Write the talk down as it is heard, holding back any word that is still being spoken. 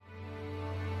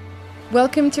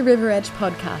Welcome to River Edge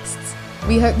Podcasts.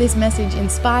 We hope this message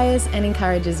inspires and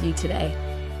encourages you today.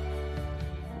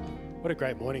 What a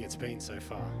great morning it's been so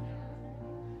far.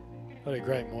 What a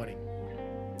great morning.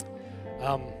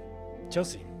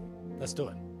 Chelsea, let's do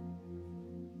it.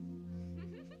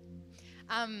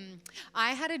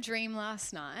 I had a dream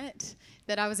last night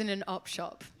that I was in an op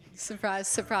shop. Surprise,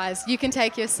 surprise. You can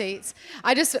take your seats.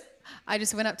 I just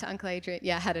went up to Uncle Adrian.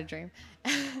 Yeah, I had a dream.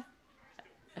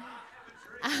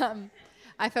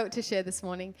 I felt to share this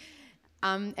morning.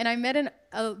 And I met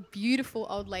a beautiful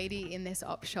old lady in this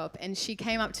op shop, and she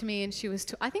came up to me and she was,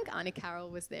 I think Auntie Carol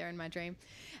was there in my dream.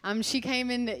 She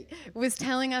came and was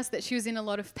telling us that she was in a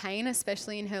lot of pain,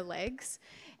 especially in her legs.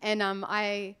 And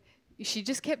she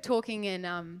just kept talking,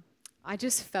 and I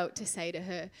just felt to say to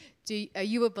her, are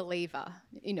you a believer?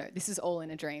 You know, this is all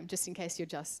in a dream, just in case you're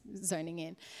just zoning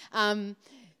in.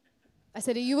 I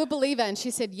said, are you a believer? And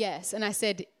she said, yes. And I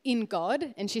said, in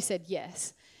God? And she said,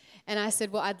 yes. And I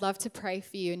said, well, I'd love to pray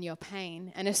for you in your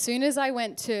pain. And as soon as I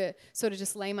went to sort of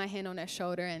just lay my hand on her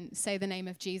shoulder and say the name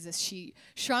of Jesus, she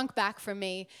shrunk back from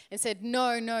me and said,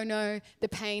 no, the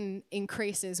pain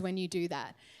increases when you do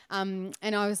that. And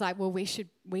I was like, well, we should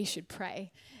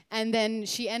pray. And then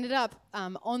she ended up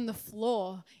on the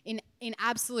floor in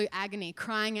absolute agony,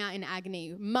 crying out in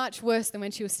agony, much worse than when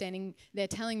she was standing there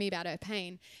telling me about her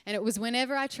pain. And it was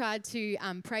whenever I tried to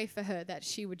pray for her that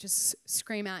she would just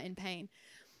scream out in pain.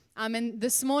 And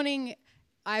this morning,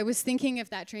 I was thinking of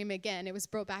that dream again. It was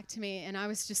brought back to me, and I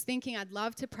was just thinking I'd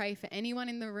love to pray for anyone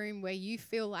in the room where you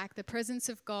feel like the presence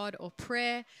of God or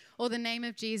prayer or the name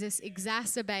of Jesus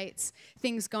exacerbates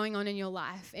things going on in your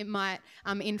life. It might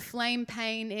inflame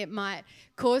pain. It might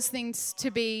cause things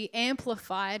to be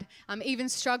amplified, even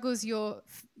struggles you're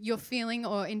feeling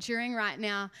or enduring right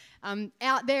now.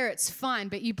 Out there, it's fine,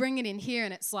 but you bring it in here,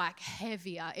 and it's like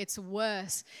heavier. It's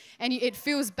worse, and it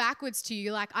feels backwards to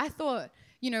you. Like, I thought,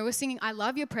 we're singing, I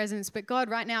love your presence, but God,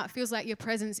 right now it feels like your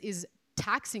presence is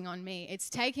taxing on me.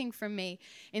 It's taking from me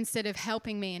instead of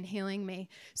helping me and healing me.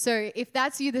 So if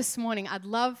that's you this morning, I'd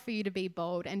love for you to be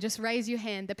bold and just raise your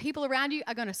hand. The people around you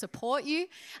are going to support you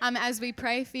as we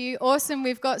pray for you. Awesome.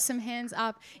 We've got some hands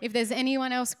up. If there's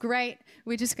anyone else, great.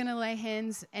 We're just going to lay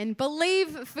hands and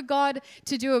believe for God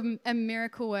to do a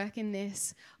miracle work in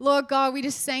this. Lord God, we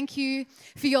just thank you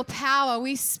for your power.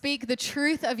 We speak the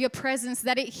truth of your presence,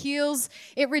 that it heals,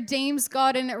 it redeems,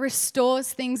 God, and it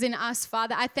restores things in us,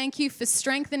 Father. I thank you for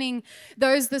strengthening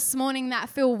those this morning that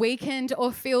feel weakened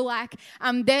or feel like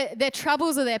their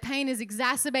troubles or their pain is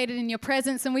exacerbated in your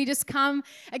presence. And we just come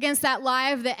against that lie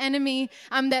of the enemy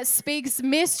that speaks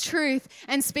mistruth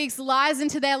and speaks lies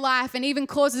into their life and even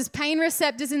causes pain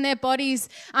receptors in their bodies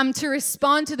to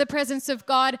respond to the presence of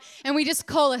God. And we just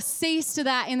call a cease to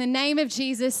that in the name of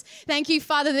Jesus. Thank you,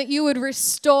 Father, that you would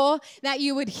restore, that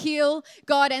you would heal,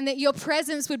 God, and that your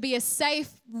presence would be a safe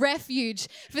refuge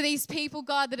for these people,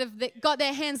 God, that have got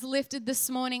their hands lifted this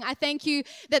morning. I thank you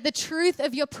that the truth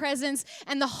of your presence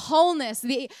and the wholeness,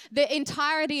 the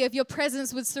entirety of your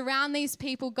presence would surround these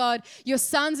people, God, your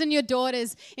sons and your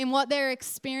daughters, in what they're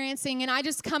experiencing. And I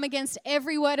just come against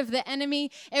every word of the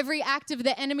enemy, every act of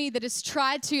the enemy that has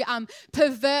tried to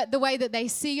pervert the way that they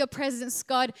see your presence,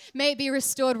 God. May it be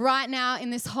restored right now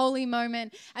in this holy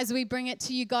moment as we bring it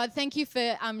to you, God. Thank you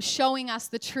for showing us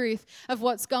the truth of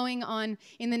what's going on.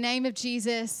 In the name of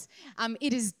Jesus,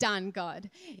 it is done, God.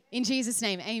 In Jesus'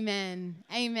 name, amen.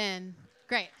 Amen.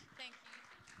 Great.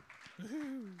 Thank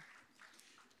you.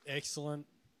 Excellent.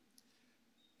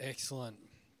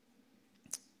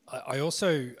 I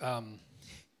also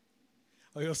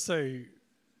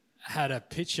had a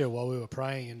picture while we were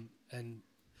praying and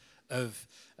of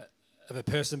a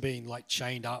person being like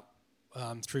chained up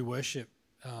through worship.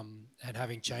 And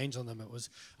having chains on them. I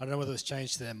don't know whether it was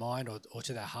chains to their mind or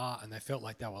to their heart, and they felt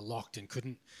like they were locked and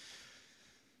couldn't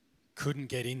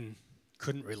get in,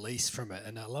 couldn't release from it.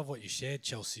 And I love what you shared,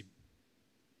 Chelsea.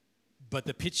 But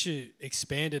the picture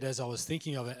expanded as I was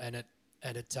thinking of it, and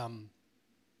it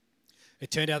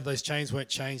turned out those chains weren't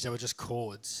chains; they were just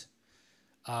cords.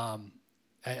 And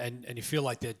you feel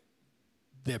like they're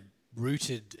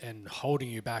rooted and holding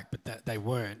you back, but that they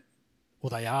weren't. Well,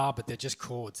 they are, but they're just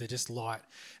cords. They're just light.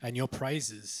 And your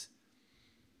praises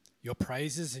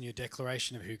and your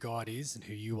declaration of who God is and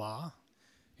who you are,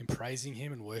 in praising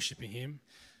him and worshiping him,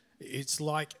 it's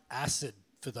like acid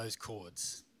for those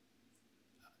cords.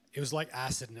 It was like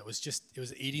acid, and it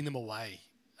was eating them away.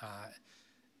 And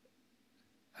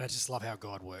I just love how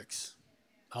God works.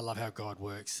 I love how God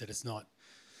works, that it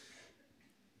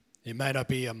may not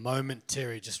be a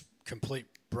momentary, just complete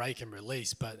break and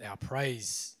release, but our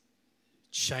praise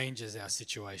changes our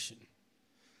situation.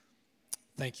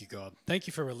 Thank you, God. Thank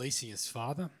you for releasing us,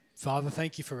 Father. Father,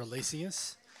 thank you for releasing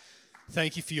us.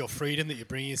 Thank you for your freedom that you're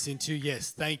bringing us into.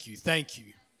 Yes, thank you, thank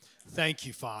you. Thank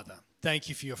you, Father. Thank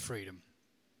you for your freedom.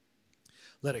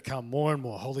 Let it come more and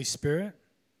more. Holy Spirit,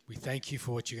 we thank you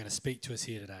for what you're going to speak to us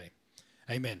here today.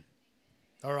 Amen.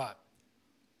 All right.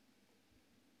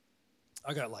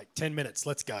 I got like 10 minutes.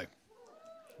 Let's go.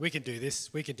 We can do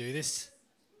this. We can do this.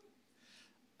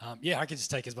 Yeah, I can just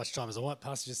take as much time as I want.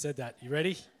 Pastor just said that. You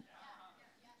ready?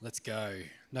 Let's go.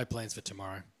 No plans for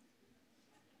tomorrow.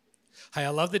 Hey, I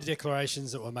love the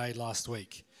declarations that were made last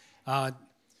week.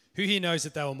 Who here knows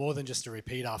that they were more than just a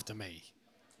repeat after me?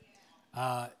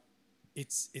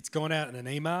 It's gone out in an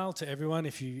email to everyone.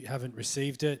 If you haven't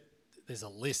received it, there's a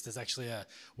list. There's actually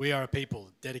we are a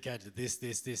people dedicated to this,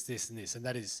 this, this, this, and this. And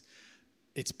that is,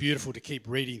 it's beautiful to keep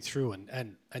reading through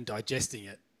and digesting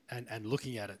it and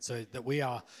looking at it, so that we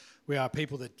are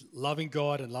people that loving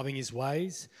God and loving his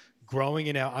ways, growing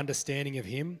in our understanding of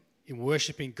him, in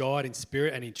worshiping God in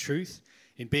spirit and in truth,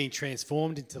 in being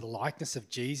transformed into the likeness of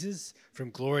Jesus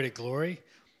from glory to glory,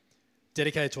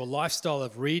 dedicated to a lifestyle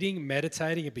of reading,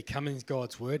 meditating, and becoming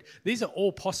God's word. These are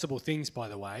all possible things, by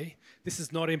the way. This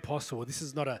is not impossible. This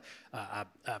is not a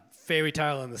fairy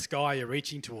tale in the sky you're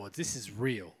reaching towards. This is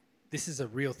real. This is a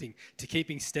real thing. To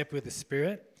keeping step with the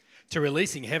Spirit, to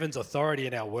releasing heaven's authority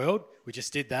in our world. We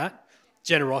just did that.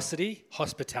 Generosity,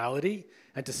 hospitality,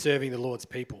 and to serving the Lord's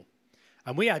people.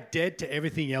 And we are dead to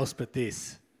everything else but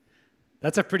this.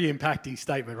 That's a pretty impacting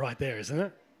statement right there, isn't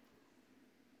it?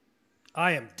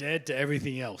 I am dead to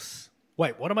everything else.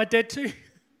 Wait, what am I dead to?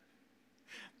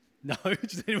 No,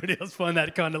 does anybody else find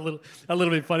that kind of a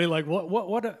little bit funny? Like,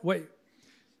 wait,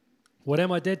 what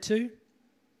am I dead to?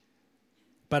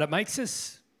 But it makes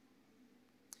us,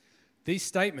 these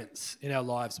statements in our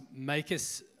lives make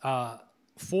us,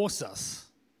 force us,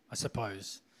 I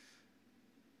suppose.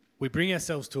 We bring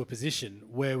ourselves to a position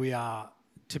where we are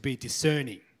to be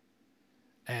discerning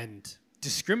and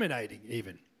discriminating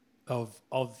even of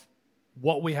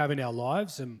what we have in our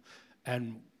lives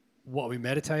and what we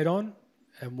meditate on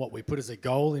and what we put as a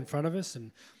goal in front of us.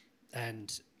 And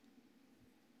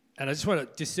I just want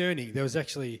to, discerning, there was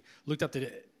actually, looked up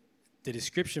the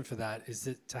description for that, is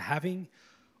that to having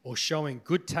or showing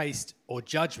good taste or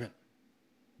judgment,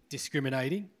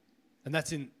 discriminating, and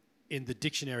that's in the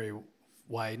dictionary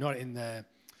way, not in the,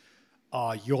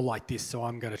 oh, you're like this, so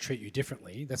I'm going to treat you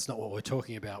differently. That's not what we're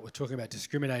talking about. We're talking about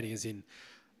discriminating as in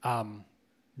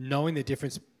knowing the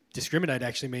difference. Discriminate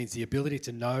actually means the ability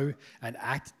to know and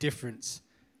act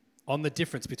on the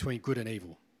difference between good and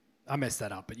evil. I messed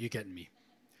that up, but you're getting me.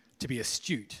 To be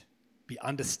astute, be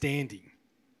understanding.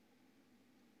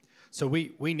 So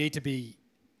we need to be,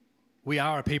 we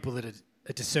are a people that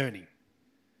are discerning.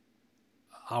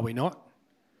 Are we not?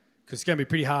 Because it's going to be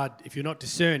pretty hard, if you're not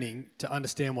discerning, to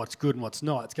understand what's good and what's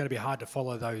not. It's going to be hard to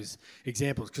follow those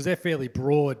examples because they're fairly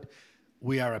broad.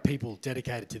 We are a people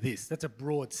dedicated to this. That's a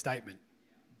broad statement.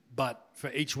 But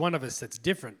for each one of us, that's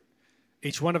different.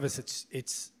 Each one of us,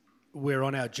 we're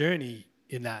on our journey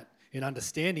in that, in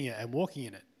understanding it and walking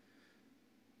in it.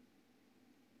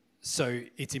 So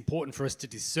it's important for us to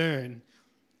discern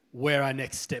where our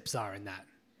next steps are in that,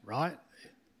 right?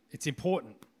 It's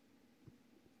important.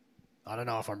 I don't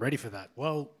know if I'm ready for that.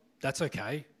 Well, that's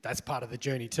okay. That's part of the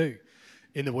journey too.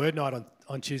 In the Word Night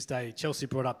on Tuesday, Chelsea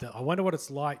brought up that I wonder what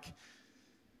it's like.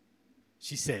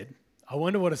 She said, I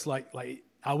wonder what it's like,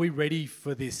 are we ready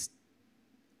for this?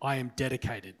 I am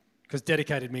dedicated. Because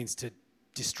dedicated means to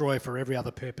destroy for every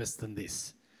other purpose than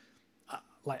this.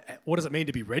 What does it mean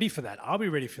to be ready for that? Are we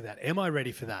ready for that? Am I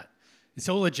ready for that? It's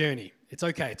all a journey. It's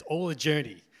okay. It's all a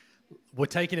journey. We're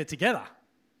taking it together.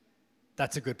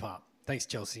 That's a good part. Thanks,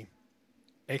 Chelsea.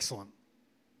 Excellent.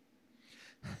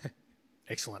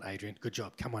 Excellent, Adrian. Good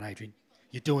job. Come on, Adrian.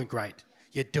 You're doing great.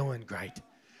 You're doing great.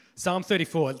 Psalm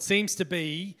 34. It seems to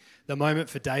be the moment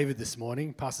for David this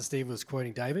morning. Pastor Steve was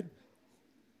quoting David.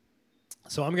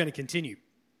 So I'm going to continue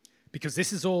because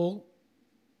this is all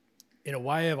in a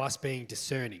way of us being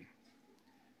discerning.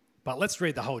 But let's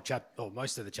read the whole chapter, or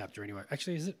most of the chapter anyway.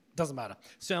 Actually, is it? Doesn't matter.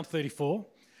 Psalm 34.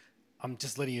 I'm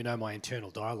just letting you know my internal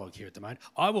dialogue here at the moment.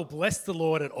 I will bless the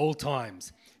Lord at all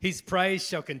times. His praise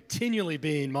shall continually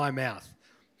be in my mouth.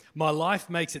 My life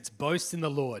makes its boast in the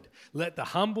Lord. Let the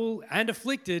humble and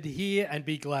afflicted hear and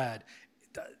be glad.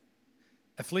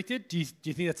 Afflicted? Do you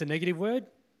think that's a negative word?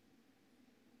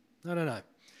 I don't know.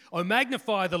 Oh,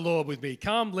 magnify the Lord with me.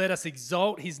 Come, let us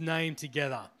exalt his name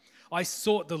together. I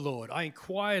sought the Lord. I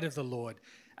inquired of the Lord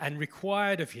and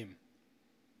required of him.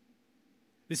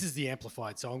 This is the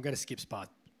Amplified, so I'm going to skip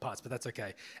parts, but that's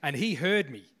okay. And he heard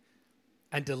me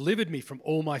and delivered me from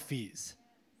all my fears.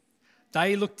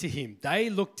 They looked to him. They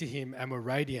looked to him and were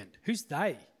radiant. Who's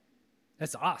they?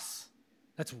 That's us.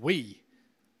 That's we.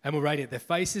 And were radiant. Their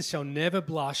faces shall never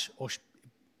blush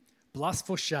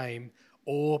for shame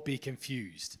or be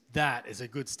confused. That is a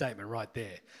good statement right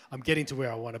there. I'm getting to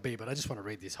where I want to be, but I just want to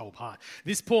read this whole part.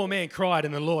 This poor man cried,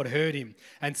 and the Lord heard him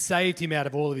and saved him out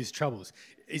of all of his troubles.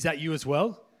 Is that you as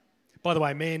well? By the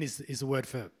way, man is the word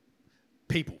for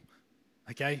people,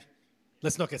 okay?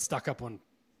 Let's not get stuck up on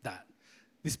that.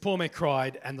 This poor man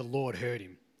cried, and the Lord heard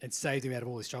him and saved him out of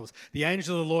all his troubles. The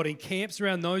angel of the Lord encamps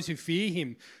around those who fear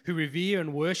him, who revere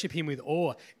and worship him with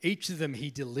awe. Each of them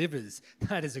he delivers.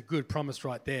 That is a good promise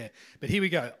right there. But here we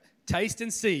go. Taste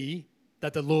and see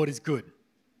that the Lord is good.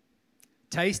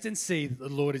 Taste and see that the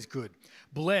Lord is good.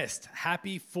 Blessed,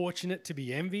 happy, fortunate, to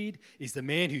be envied is the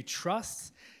man who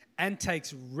trusts and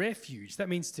takes refuge. That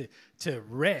means to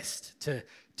rest,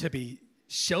 to be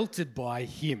sheltered by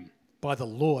him. By the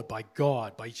Lord, by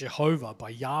God, by Jehovah, by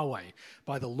Yahweh,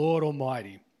 by the Lord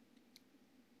Almighty.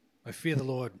 I fear the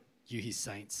Lord, you his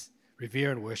saints.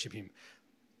 Revere and worship him.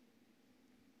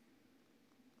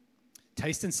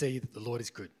 Taste and see that the Lord is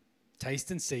good.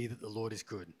 Taste and see that the Lord is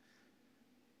good.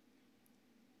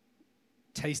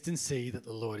 Taste and see that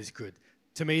the Lord is good.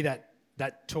 To me,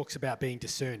 that talks about being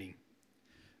discerning.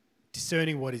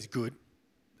 Discerning what is good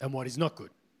and what is not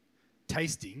good.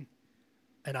 Tasting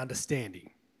and understanding.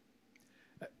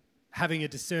 Having a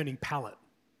discerning palate,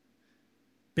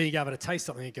 being able to taste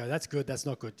something and go, that's good, that's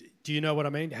not good. Do you know what I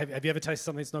mean? Have you ever tasted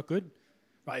something that's not good?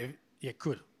 Right, yeah,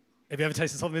 good. Have you ever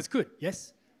tasted something that's good?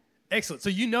 Yes? Excellent. So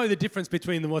you know the difference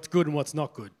between what's good and what's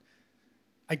not good.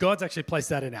 And God's actually placed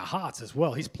that in our hearts as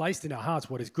well. He's placed in our hearts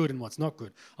what is good and what's not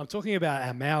good. I'm talking about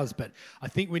our mouths, but I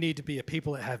think we need to be a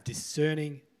people that have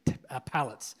discerning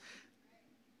palates.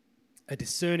 A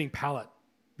discerning palate.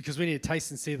 Because we need to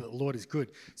taste and see that the Lord is good.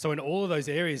 So in all of those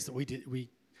areas that we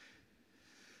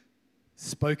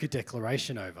spoke a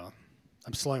declaration over,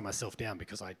 I'm slowing myself down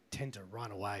because I tend to run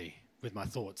away with my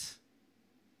thoughts.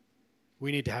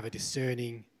 We need to have a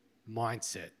discerning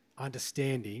mindset,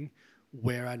 understanding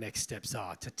where our next steps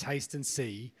are, to taste and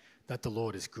see that the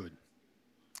Lord is good.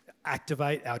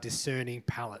 Activate our discerning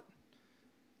palate.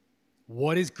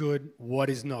 What is good? What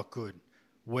is not good?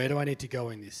 Where do I need to go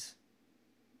in this?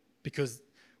 Because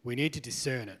we need to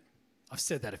discern it. I've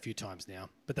said that a few times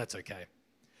now, but that's okay.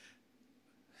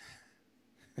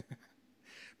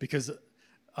 Because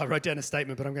I wrote down a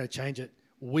statement, but I'm going to change it.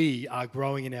 We are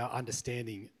growing in our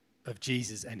understanding of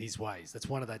Jesus and his ways. That's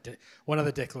one of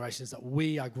the declarations, that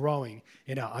we are growing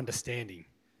in our understanding.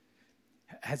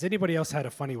 Has anybody else had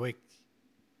a funny week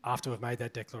after we've made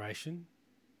that declaration?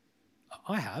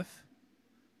 I have.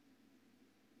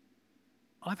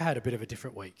 I've had a bit of a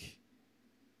different week.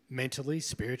 Mentally,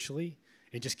 spiritually,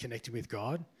 and just connecting with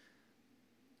God.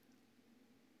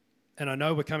 And I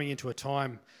know we're coming into a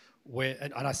time where,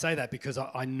 and I say that because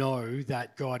I know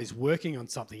that God is working on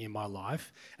something in my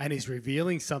life and is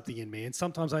revealing something in me. And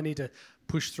sometimes I need to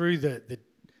push through the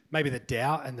maybe the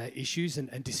doubt and the issues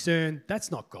and discern that's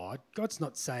not God. God's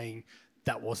not saying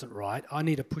that wasn't right. I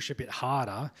need to push a bit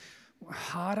harder.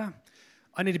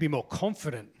 I need to be more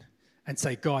confident and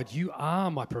say, God, you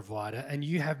are my provider, and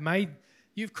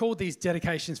you've called these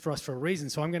dedications for us for a reason,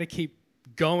 so I'm going to keep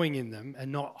going in them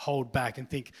and not hold back and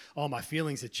think, oh, my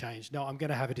feelings have changed. No, I'm going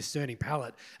to have a discerning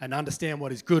palate and understand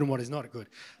what is good and what is not good.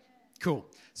 Cool.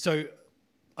 So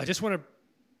I just want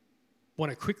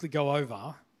to quickly go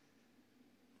over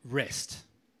rest,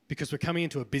 because we're coming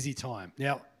into a busy time.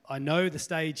 Now, I know the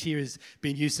stage here has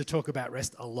been used to talk about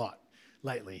rest a lot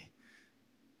lately.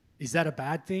 Is that a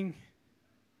bad thing?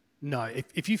 No.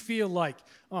 If you feel like,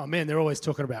 oh man, they're always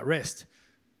talking about rest,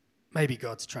 maybe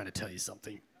God's trying to tell you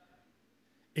something.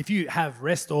 If you have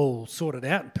rest all sorted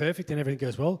out and perfect and everything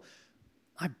goes well,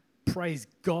 I praise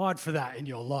God for that in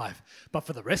your life. But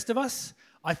for the rest of us,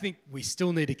 I think we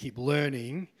still need to keep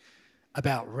learning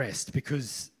about rest,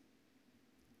 because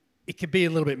it can be a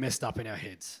little bit messed up in our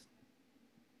heads.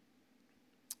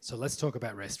 So let's talk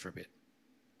about rest for a bit.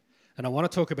 And I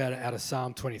want to talk about it out of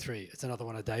Psalm 23. It's another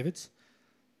one of David's.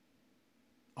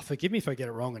 Oh, forgive me if I get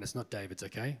it wrong and it's not David's,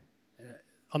 okay?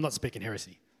 I'm not speaking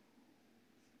heresy.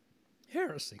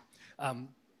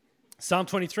 Psalm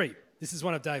 23. This is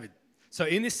one of David. So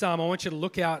in this psalm, I want you to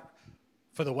look out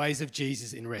for the ways of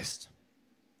Jesus in rest.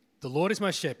 The Lord is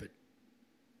my shepherd.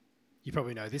 You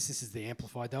probably know this. This is the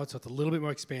Amplified though, so it's a little bit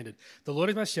more expanded. The Lord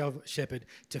is my shepherd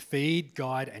to feed,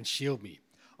 guide, and shield me.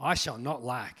 I shall not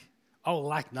lack. I will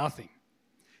lack nothing.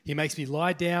 He makes me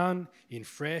lie down in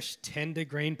fresh, tender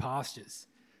green pastures.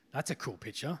 That's a cool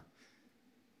picture.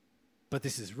 But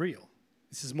this is real.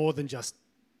 This is more than just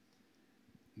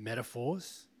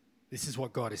metaphors. This is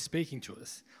what God is speaking to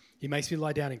us. He makes me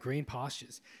lie down in green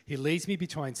pastures. He leads me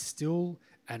between still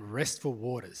and restful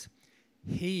waters.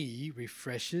 He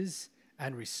refreshes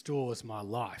and restores my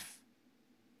life.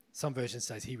 Some version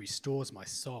says he restores my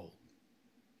soul.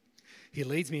 He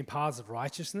leads me in paths of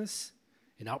righteousness,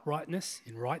 in uprightness,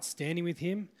 in right standing with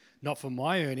him, not for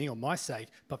my earning or my sake,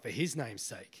 but for his name's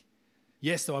sake.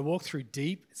 Yes, though I walk through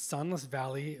deep, sunless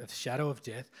valley of shadow of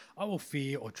death, I will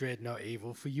fear or dread no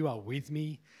evil, for you are with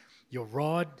me. Your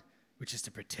rod, which is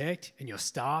to protect, and your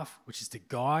staff, which is to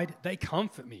guide, they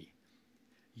comfort me.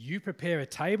 You prepare a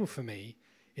table for me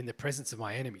in the presence of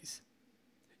my enemies.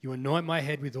 You anoint my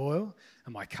head with oil,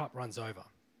 and my cup runs over.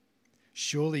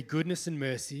 Surely goodness and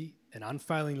mercy and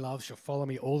unfailing love shall follow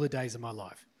me all the days of my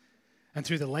life. And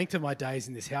through the length of my days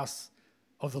in this house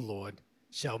of the Lord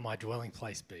shall my dwelling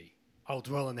place be. I will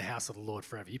dwell in the house of the Lord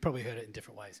forever. You probably heard it in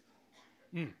different ways.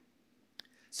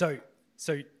 So,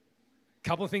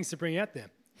 couple of things to bring out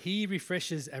there. He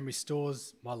refreshes and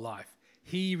restores my life.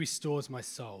 He restores my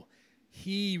soul.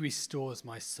 He restores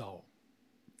my soul.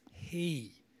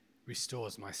 He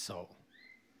restores my soul.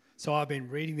 So I've been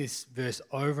reading this verse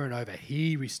over and over.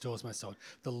 He restores my soul.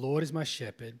 The Lord is my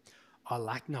shepherd. I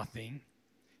lack nothing.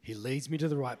 He leads me to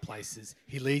the right places.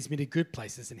 He leads me to good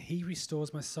places, and he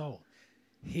restores my soul.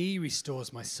 He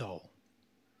restores my soul.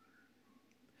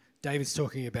 David's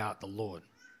talking about the Lord.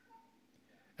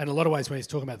 And in a lot of ways, when he's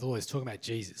talking about the Lord, he's talking about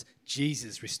Jesus.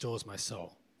 Jesus restores my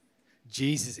soul.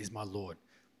 Jesus is my Lord.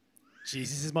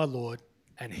 Jesus is my Lord,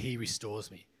 and he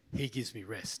restores me. He gives me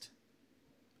rest.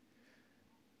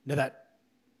 Now, that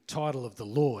title of the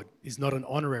Lord is not an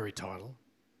honorary title.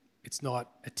 It's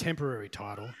not a temporary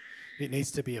title. It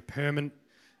needs to be a permanent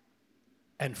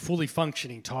and fully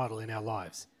functioning title in our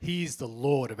lives. He is the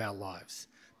Lord of our lives.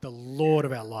 The Lord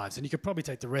of our lives. And you could probably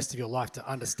take the rest of your life to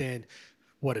understand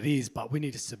what it is, but we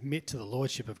need to submit to the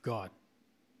Lordship of God.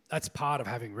 That's part of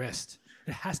having rest.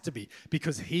 It has to be,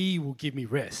 because he will give me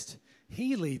rest.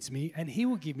 He leads me and he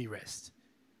will give me rest.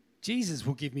 Jesus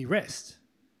will give me rest.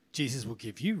 Jesus will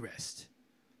give you rest.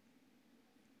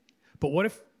 But what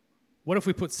if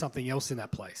we put something else in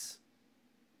that place?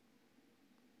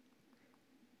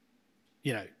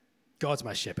 You know, God's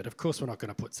my shepherd. Of course, we're not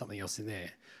going to put something else in there.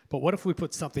 But what if we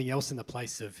put something else in the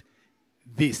place of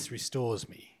this restores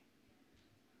me?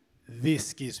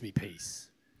 This gives me peace.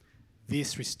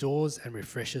 This restores and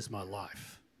refreshes my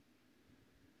life.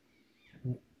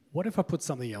 What if I put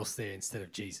something else there instead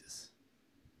of Jesus?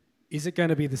 Is it going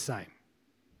to be the same?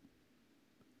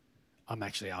 I'm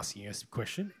actually asking you a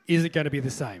question. Is it going to be the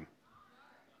same?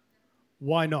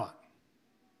 Why not?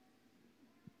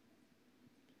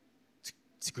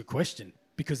 It's a good question,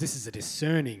 because this is a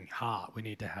discerning heart we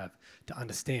need to have to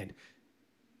understand.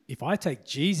 If I take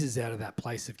Jesus out of that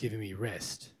place of giving me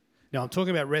rest, now I'm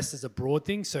talking about rest as a broad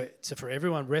thing, so for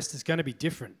everyone, rest is going to be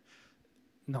different.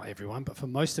 Not everyone, but for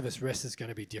most of us, rest is going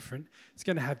to be different. It's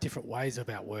going to have different ways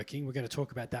about working. We're going to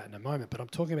talk about that in a moment, but I'm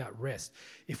talking about rest.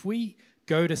 If we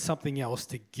go to something else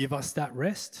to give us that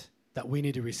rest that we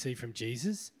need to receive from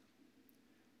Jesus,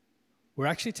 we're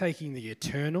actually taking the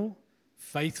eternal,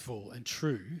 faithful and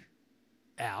true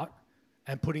out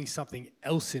and putting something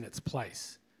else in its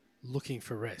place, looking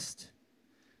for rest.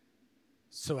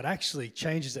 So it actually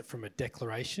changes it from a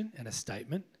declaration and a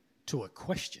statement to a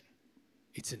question.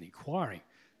 It's an inquiring.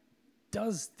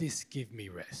 Does this give me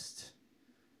rest?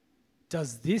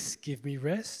 Does this give me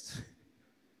rest?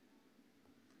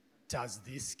 Does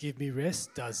this give me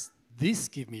rest? Does this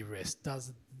give me rest?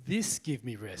 Does this give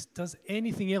me rest? Does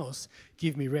anything else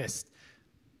give me rest?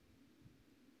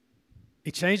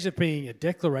 It changed it being a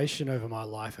declaration over my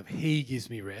life of he gives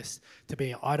me rest to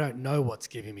being I don't know what's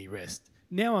giving me rest.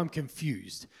 Now I'm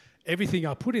confused. Everything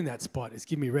I put in that spot is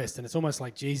giving me rest, and it's almost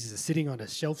like Jesus is sitting on a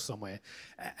shelf somewhere,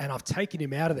 and I've taken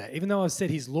him out of that, even though I've said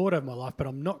he's Lord over my life, but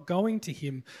I'm not going to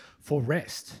him for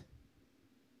rest.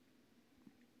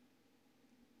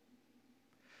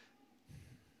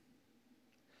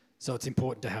 So it's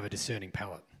important to have a discerning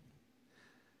palate.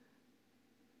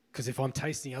 Because if I'm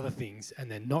tasting other things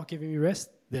and they're not giving me rest,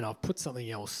 then I've put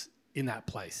something else in that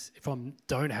place. If I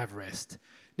don't have rest.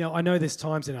 Now, I know there's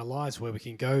times in our lives where we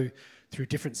can go through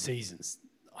different seasons.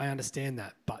 I understand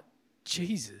that. But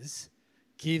Jesus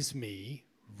gives me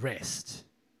rest.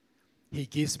 He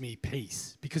gives me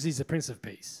peace because he's the Prince of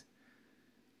Peace.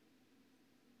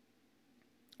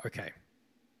 Okay.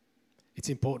 It's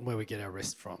important where we get our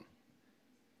rest from.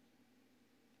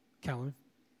 Callum,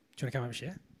 do you want to come up and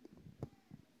share?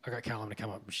 I got Callum to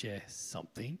come up and share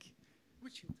something.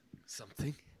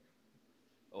 Something.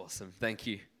 Awesome. Thank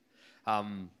you.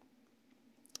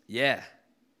 Yeah.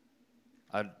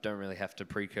 I don't really have to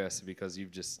precursor because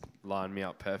you've just lined me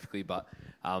up perfectly. But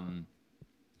I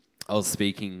was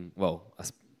speaking. Well,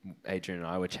 Adrian and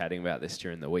I were chatting about this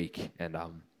during the week, and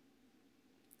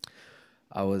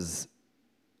this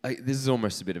is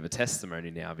almost a bit of a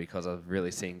testimony now because I've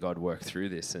really seen God work through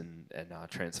this and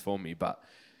transform me. But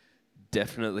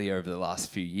definitely over the last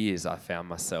few years, I found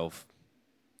myself,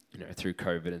 through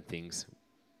COVID and things,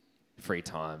 free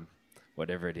time,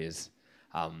 whatever it is,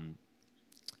 I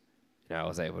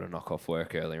was able to knock off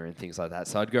work earlier and things like that.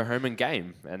 So I'd go home and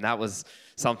game. And that was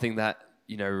something that,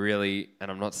 really, and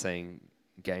I'm not saying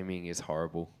gaming is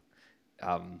horrible.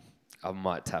 I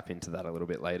might tap into that a little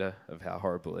bit later of how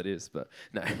horrible it is, but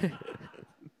no.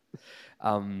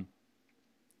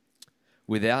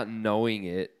 Without knowing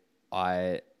it,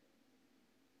 I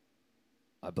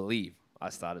believe I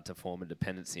started to form a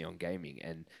dependency on gaming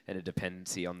and a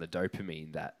dependency on the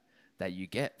dopamine that you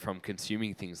get from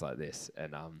consuming things like this.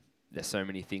 And there's so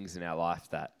many things in our life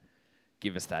that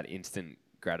give us that instant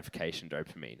gratification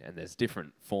dopamine. And there's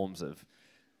different forms of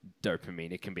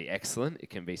dopamine. It can be excellent. It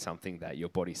can be something that your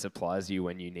body supplies you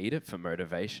when you need it for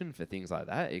motivation, for things like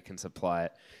that. It can supply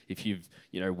it if you've,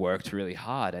 worked really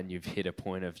hard and you've hit a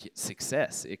point of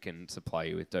success. It can supply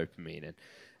you with dopamine.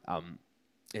 And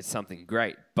it's something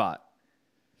great. But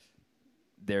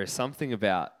there is something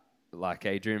about, like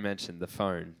Adrian mentioned, the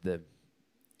phone,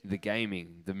 the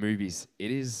gaming, the movies.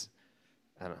 It is,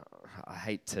 and I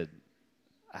hate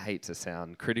to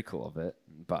sound critical of it,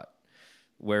 but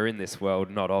we're in this world,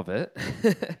 not of it.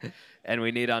 And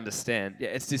we need to understand,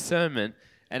 it's discernment,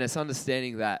 and it's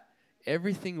understanding that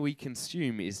everything we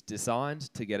consume is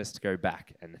designed to get us to go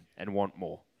back and want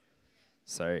more.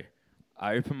 So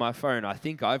I open my phone. I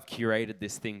think I've curated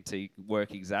this thing to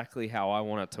work exactly how I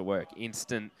want it to work.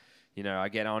 Instant, I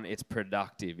get on, it's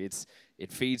productive.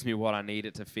 It feeds me what I need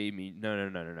it to feed me.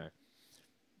 No.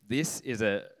 This is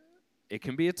it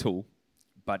can be a tool,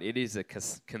 but it is a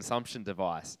consumption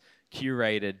device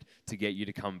curated to get you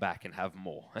to come back and have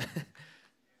more.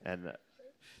 And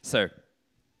so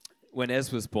when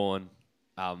Ez was born,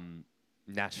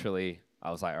 naturally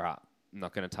I was like, all right, I'm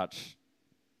not going to touch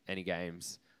any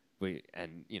games.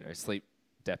 Sleep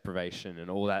deprivation and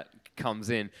all that comes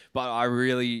in. But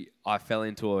I fell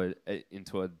into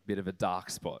a bit of a dark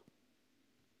spot.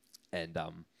 And,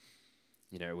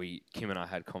 Kim and I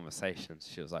had conversations.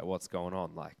 She was like, what's going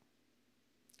on? Like,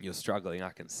 you're struggling. I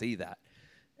can see that.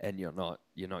 And you're not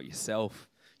yourself.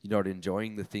 You're not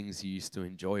enjoying the things you used to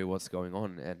enjoy. What's going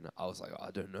on? And I was like, I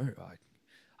don't know.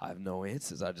 I have no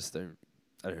answers. I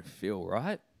don't feel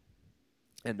right.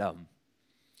 And,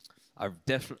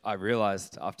 I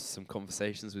realized after some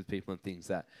conversations with people and things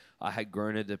that I had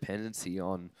grown a dependency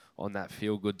on that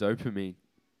feel-good dopamine.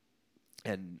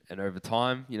 And over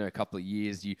time, a couple of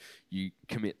years, you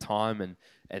commit time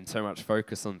and so much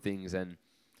focus on things. And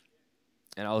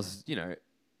I was,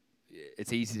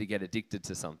 it's easy to get addicted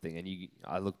to something. And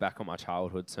I look back on my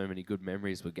childhood, so many good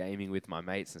memories were gaming with my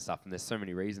mates and stuff. And there's so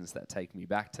many reasons that take me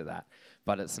back to that.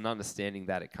 But it's an understanding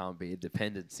that it can't be a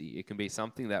dependency. It can be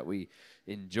something that we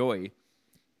enjoy.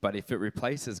 But if it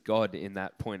replaces God in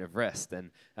that point of rest,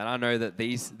 and I know that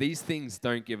these things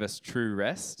don't give us true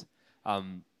rest.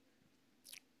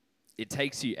 It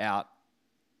takes you out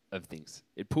of things.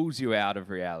 It pulls you out of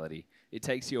reality. It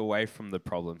takes you away from the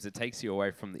problems. It takes you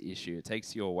away from the issue. It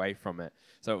takes you away from it.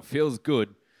 So it feels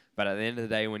good, but at the end of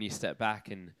the day, when you step back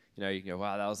and you go,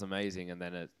 wow, that was amazing, and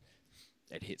then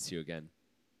it hits you again.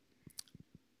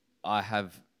 I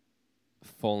have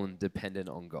fallen dependent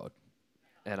on God,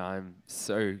 and I'm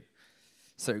so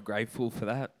grateful for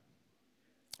that,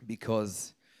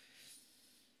 because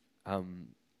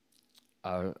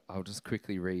I'll just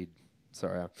quickly read.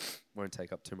 Sorry, I won't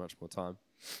take up too much more time.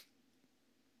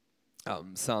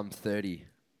 Psalm 30.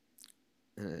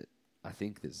 I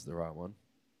think this is the right one.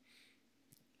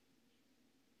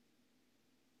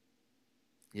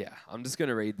 Yeah, I'm just going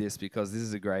to read this because this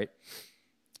is a great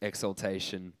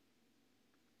exaltation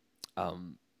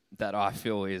that I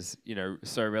feel is,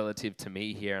 so relative to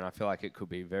me here, and I feel like it could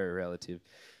be very relative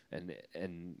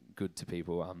and good to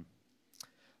people.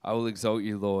 I will exalt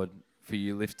you, Lord, for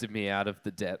you lifted me out of the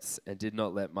depths and did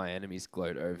not let my enemies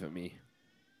gloat over me.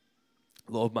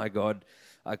 Lord my God,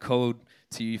 I called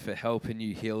to you for help and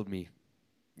you healed me.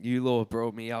 You, Lord,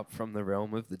 brought me up from the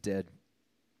realm of the dead.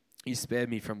 You spared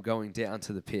me from going down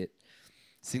to the pit.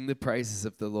 Sing the praises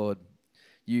of the Lord,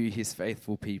 you, his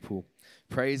faithful people.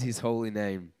 Praise his holy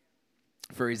name.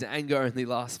 For his anger only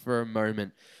lasts for a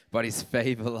moment, but his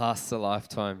favor lasts a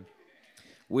lifetime.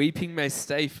 Weeping may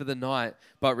stay for the night,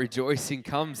 but rejoicing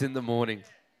comes in the morning.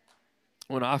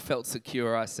 When I felt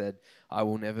secure, I said, I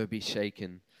will never be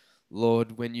shaken.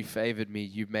 Lord, when you favored me,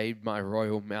 you made my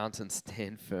royal mountain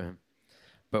stand firm.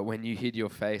 But when you hid your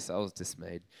face, I was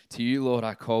dismayed. To you, Lord,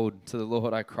 I called. To the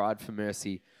Lord, I cried for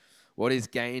mercy. What is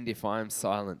gained if I am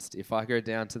silenced? If I go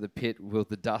down to the pit, will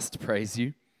the dust praise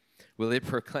you? Will it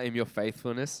proclaim your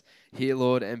faithfulness? Hear,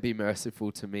 Lord, and be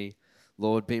merciful to me.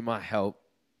 Lord, be my help.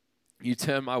 You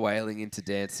turned my wailing into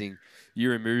dancing. You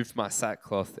removed my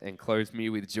sackcloth and clothed me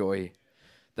with joy,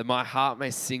 that my heart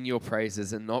may sing your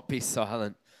praises and not be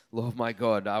silent. Lord, my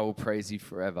God, I will praise you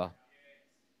forever.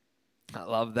 I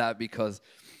love that because,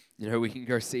 we can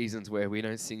go seasons where we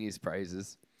don't sing his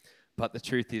praises, but the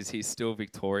truth is he's still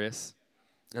victorious,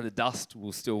 and the dust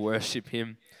will still worship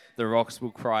him. The rocks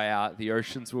will cry out. The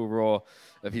oceans will roar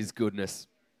of his goodness.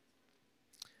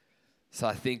 So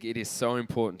I think it is so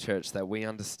important, church, that we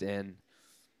understand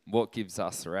what gives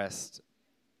us rest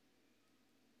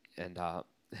and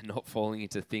not falling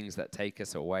into things that take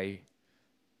us away,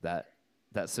 that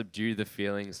subdue the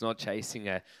feelings, not chasing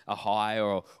a high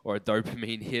or a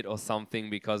dopamine hit or something,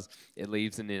 because it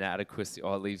leaves an inadequacy,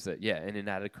 or it leaves an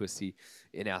inadequacy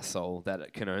in our soul that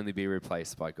it can only be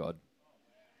replaced by God.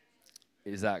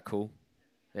 Is that cool?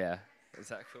 Yeah. Is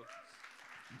that cool?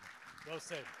 Well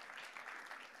said.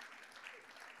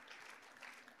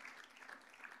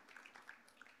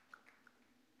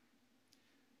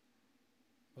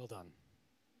 Well done.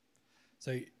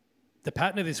 So the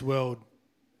pattern of this world,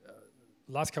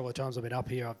 last couple of times I've been up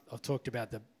here, I've talked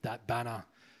about that banner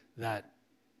that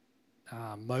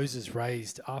Moses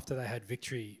raised after they had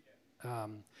victory.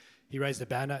 He raised a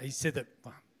banner. He said that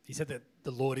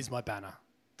the Lord is my banner.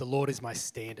 The Lord is my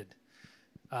standard.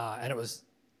 And it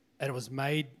was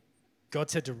made. God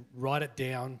said to write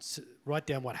down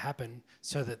what happened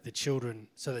so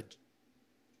that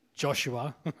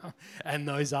Joshua and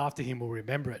those after him will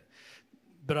remember it.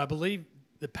 But I believe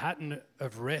the pattern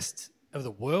of rest of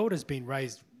the world has been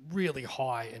raised really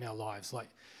high in our lives. Like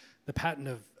the pattern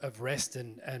of rest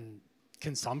and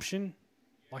consumption,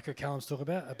 like Callum's talking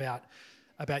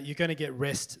about you're going to get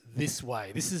rest this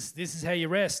way. This is how you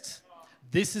rest.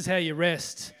 This is how you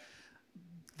rest.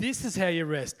 This is how you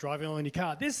rest, driving along in your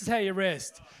car. This is how you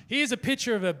rest. Here's a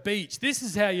picture of a beach. This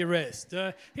is how you rest.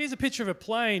 Here's a picture of a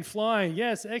plane flying.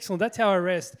 Yes, excellent. That's how I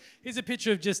rest. Here's a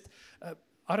picture of just,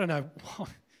 I don't know,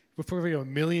 we've probably got a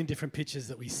million different pictures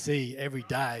that we see every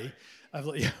day of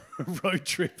like a road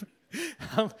trip.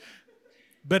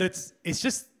 But it's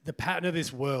just the pattern of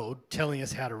this world telling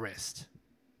us how to rest.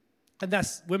 And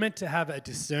we're meant to have a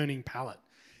discerning palate.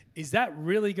 Is that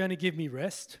really going to give me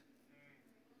rest?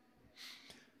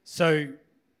 So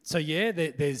yeah,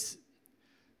 there's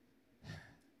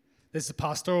the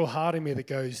pastoral heart in me that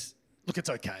goes, look, it's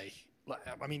okay.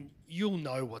 You'll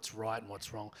know what's right and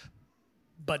what's wrong.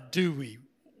 But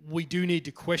we do need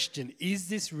to question, is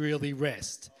this really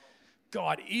rest?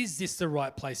 God, is this the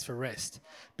right place for rest?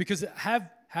 Because have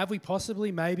we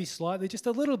possibly maybe slightly, just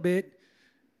a little bit,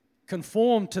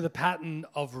 conformed to the pattern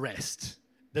of rest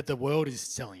that the world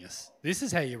is telling us? This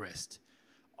is how you rest.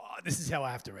 This is how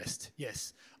I have to rest.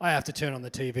 Yes, I have to turn on the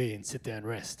TV and sit there and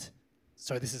rest.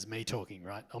 So this is me talking,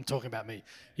 right? I'm talking about me.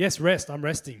 Yes, rest. I'm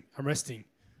resting.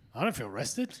 I don't feel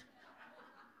rested.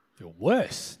 I feel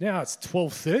worse. Now it's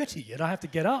 12:30 and I have to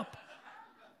get up.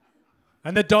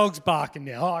 And the dog's barking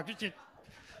now.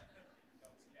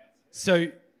 So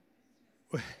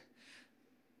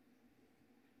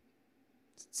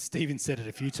Stephen said it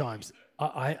a few times.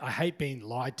 I hate being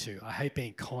lied to. I hate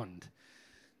being conned.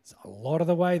 So a lot of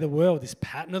the way this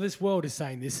pattern of this world is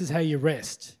saying this is how you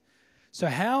rest. So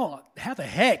how the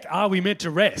heck are we meant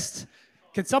to rest?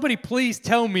 Can somebody please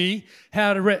tell me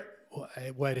how to rest?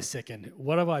 Wait a second.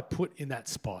 What have I put in that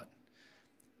spot?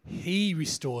 He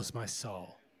restores my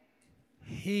soul.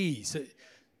 So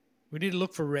we need to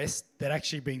look for rest that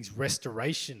actually brings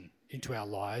restoration into our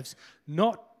lives,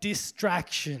 not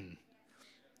distraction.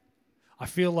 I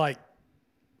feel like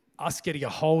us getting a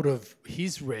hold of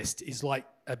his rest is like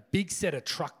a big set of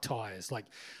truck tires, like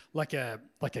a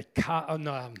car,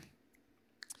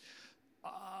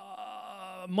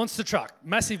 monster truck,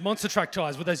 massive monster truck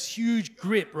tires with those huge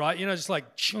grip, right? Just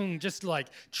like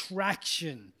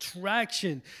traction,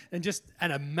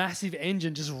 and a massive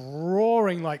engine just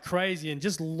roaring like crazy and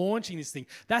just launching this thing.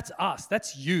 That's us.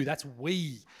 That's you. That's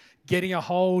we. Getting a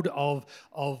hold of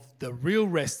the real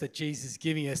rest that Jesus is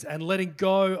giving us and letting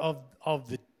go of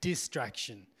the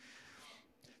distraction.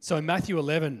 So in Matthew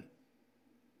 11,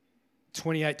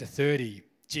 28 to 30,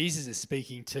 Jesus is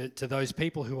speaking to those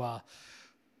people who are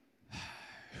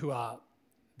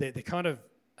they're kind of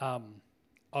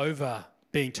over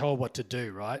being told what to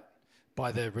do, right,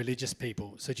 by the religious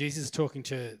people. So Jesus is talking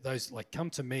to those like,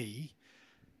 come to me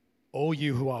all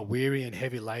you who are weary and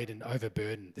heavy laden,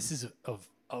 overburdened. This is of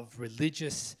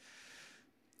religious.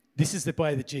 This is the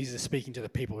way that Jesus is speaking to the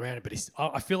people around him, but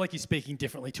I feel like he's speaking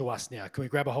differently to us now. Can we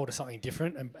grab a hold of something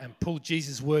different and pull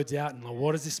Jesus' words out and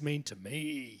what does this mean to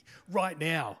me right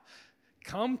now?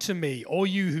 Come to me, all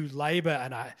you who labor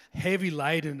and are heavy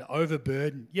laden and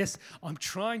overburdened. Yes, I'm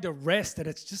trying to rest and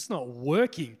it's just not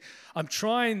working. I'm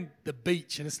trying the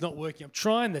beach and it's not working. I'm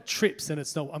trying the trips and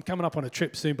it's not. I'm coming up on a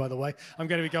trip soon, by the way. I'm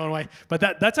going to be going away. But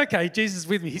that's okay. Jesus is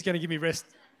with me. He's going to give me rest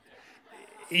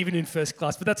even in first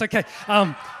class, but that's okay.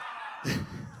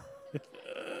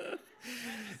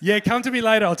 Yeah, come to me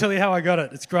later. I'll tell you how I got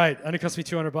it. It's great. Only cost me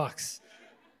 $200.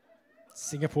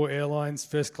 Singapore Airlines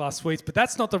first class suites, but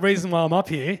that's not the reason why I'm up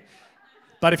here.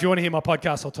 But if you want to hear my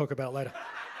podcast, I'll talk about it later.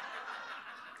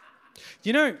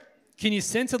 Can you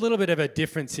sense a little bit of a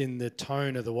difference in the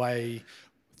tone of the way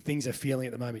things are feeling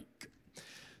at the moment?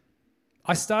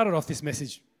 I started off this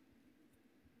message.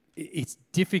 It's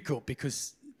difficult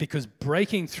because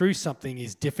breaking through something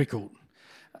is difficult.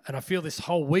 And I feel this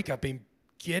whole week I've been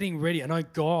getting ready. I know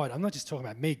God, I'm not just talking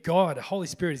about me, God, the Holy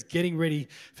Spirit is getting ready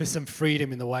for some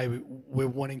freedom in the way we're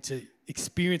wanting to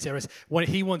experience our rest.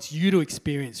 He wants you to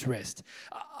experience rest.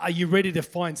 Are you ready to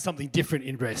find something different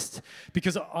in rest?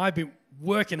 Because I've been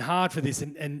working hard for this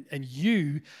and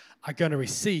you are going to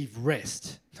receive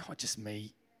rest. Not just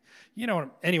me. You know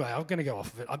what? Anyway, I'm going to go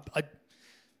off of it.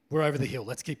 We're over the hill.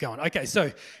 Let's keep going. Okay,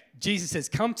 so Jesus says,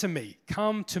 come to me.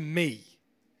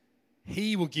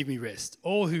 He will give me rest,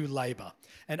 all who labor,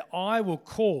 and I will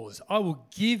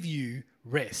give you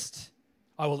rest.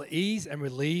 I will ease and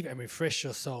relieve and refresh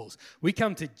your souls. We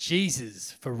come to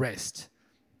Jesus for rest.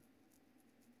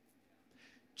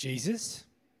 Jesus,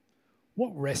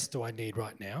 what rest do I need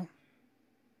right now?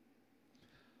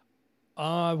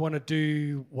 I want to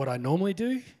do what I normally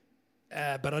do,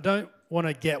 but I don't want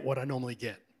to get what I normally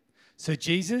get. So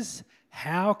Jesus,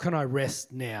 how can I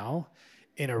rest now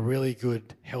in a really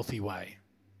good, healthy way?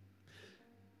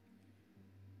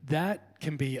 That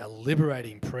can be a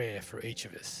liberating prayer for each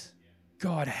of us.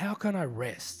 God, how can I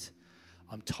rest?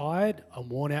 I'm tired, I'm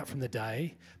worn out from the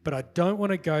day, but I don't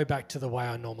want to go back to the way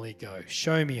I normally go.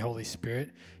 Show me, Holy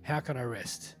Spirit, how can I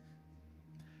rest?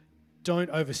 Don't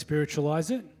over-spiritualize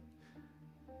it.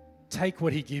 Take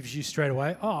what he gives you straight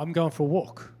away. Oh, I'm going for a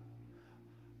walk.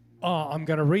 Oh, I'm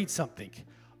going to read something.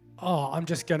 Oh, I'm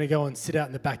just going to go and sit out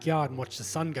in the backyard and watch the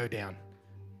sun go down.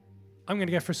 I'm going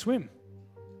to go for a swim.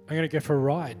 I'm going to go for a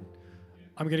ride.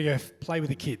 I'm going to go play with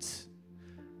the kids.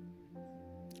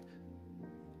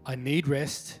 I need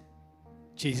rest.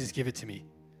 Jesus, give it to me.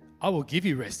 I will give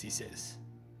you rest, he says.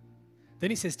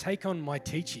 Then he says, take on my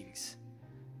teachings.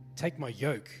 Take my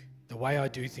yoke, the way I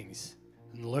do things,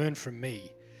 and learn from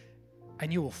me,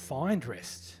 and you will find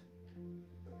rest.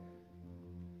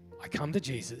 I come to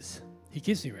Jesus. He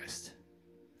gives me rest.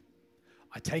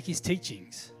 I take his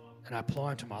teachings and I apply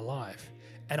them to my life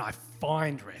and I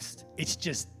find rest. It's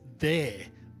just there.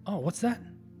 Oh, what's that?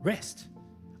 Rest.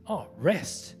 Oh,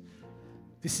 rest.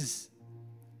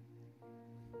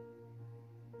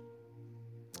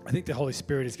 I think the Holy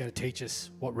Spirit is going to teach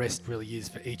us what rest really is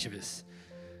for each of us.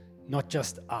 Not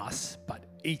just us, but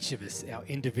each of us, our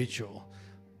individual.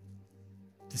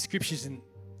 The scriptures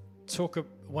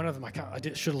one of them, I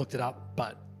should have looked it up,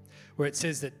 but where it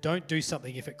says that don't do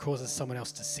something if it causes someone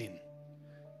else to sin.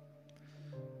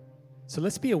 So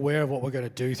let's be aware of what we're going to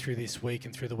do through this week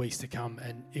and through the weeks to come.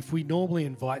 And if we normally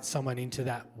invite someone into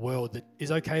that world that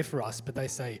is okay for us, but they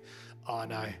say, oh,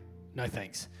 no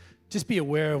thanks. Just be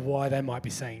aware of why they might be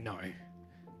saying no.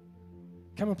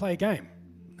 Come and play a game.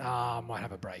 I might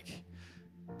have a break.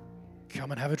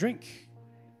 Come and have a drink.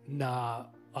 I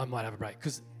might have a break.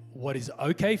 Because what is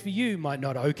okay for you might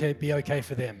not be okay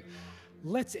for them.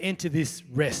 Let's enter this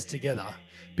rest together,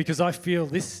 because I feel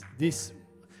this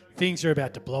things are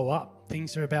about to blow up.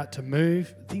 Things are about to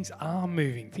move. Things are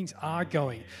moving. Things are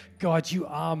going. God, you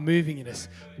are moving in us.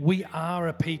 We are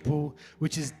a people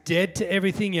which is dead to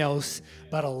everything else,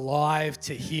 but alive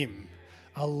to him,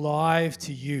 alive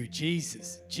to you.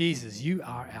 Jesus, you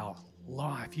are our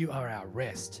life. You are our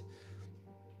rest.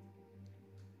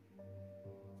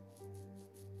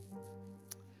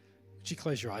 Would you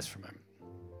close your eyes for a moment?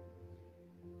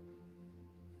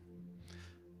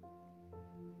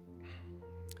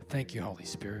 Thank you, Holy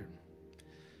Spirit.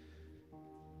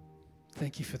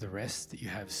 Thank you for the rest that you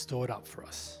have stored up for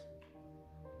us.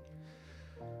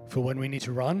 For when we need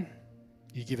to run,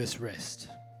 you give us rest.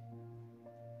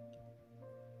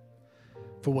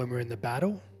 For when we're in the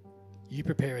battle, you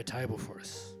prepare a table for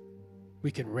us.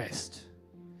 We can rest.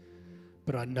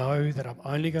 But I know that I'm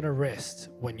only going to rest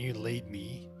when you lead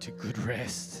me to good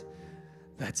rest.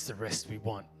 That's the rest we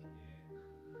want.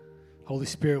 Holy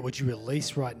Spirit, would you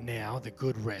release right now the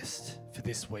good rest for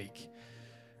this week?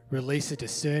 Release a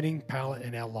discerning palate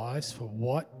in our lives for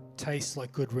what tastes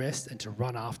like good rest and to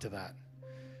run after that.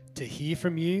 To hear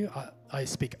from you, I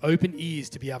speak open ears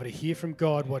to be able to hear from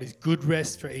God what is good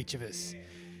rest for each of us.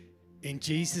 In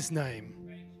Jesus'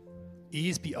 name,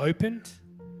 ears be opened,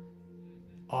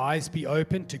 eyes be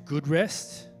opened to good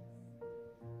rest.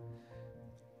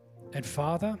 And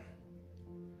Father,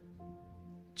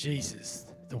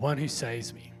 Jesus, the one who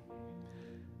saves me,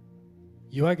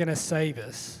 you are going to save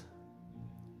us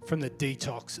from the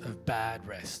detox of bad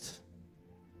rest.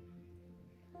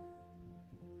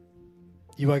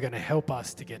 You are going to help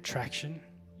us to get traction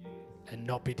and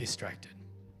not be distracted.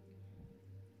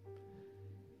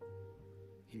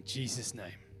 In Jesus'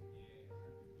 name,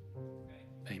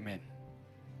 amen.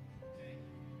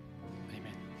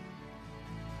 Amen.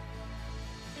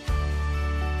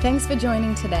 Thanks for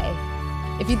joining today.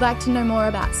 If you'd like to know more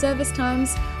about service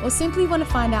times or simply want to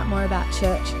find out more about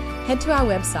church, head to our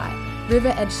website,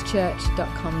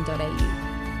 riveredgechurch.com.au.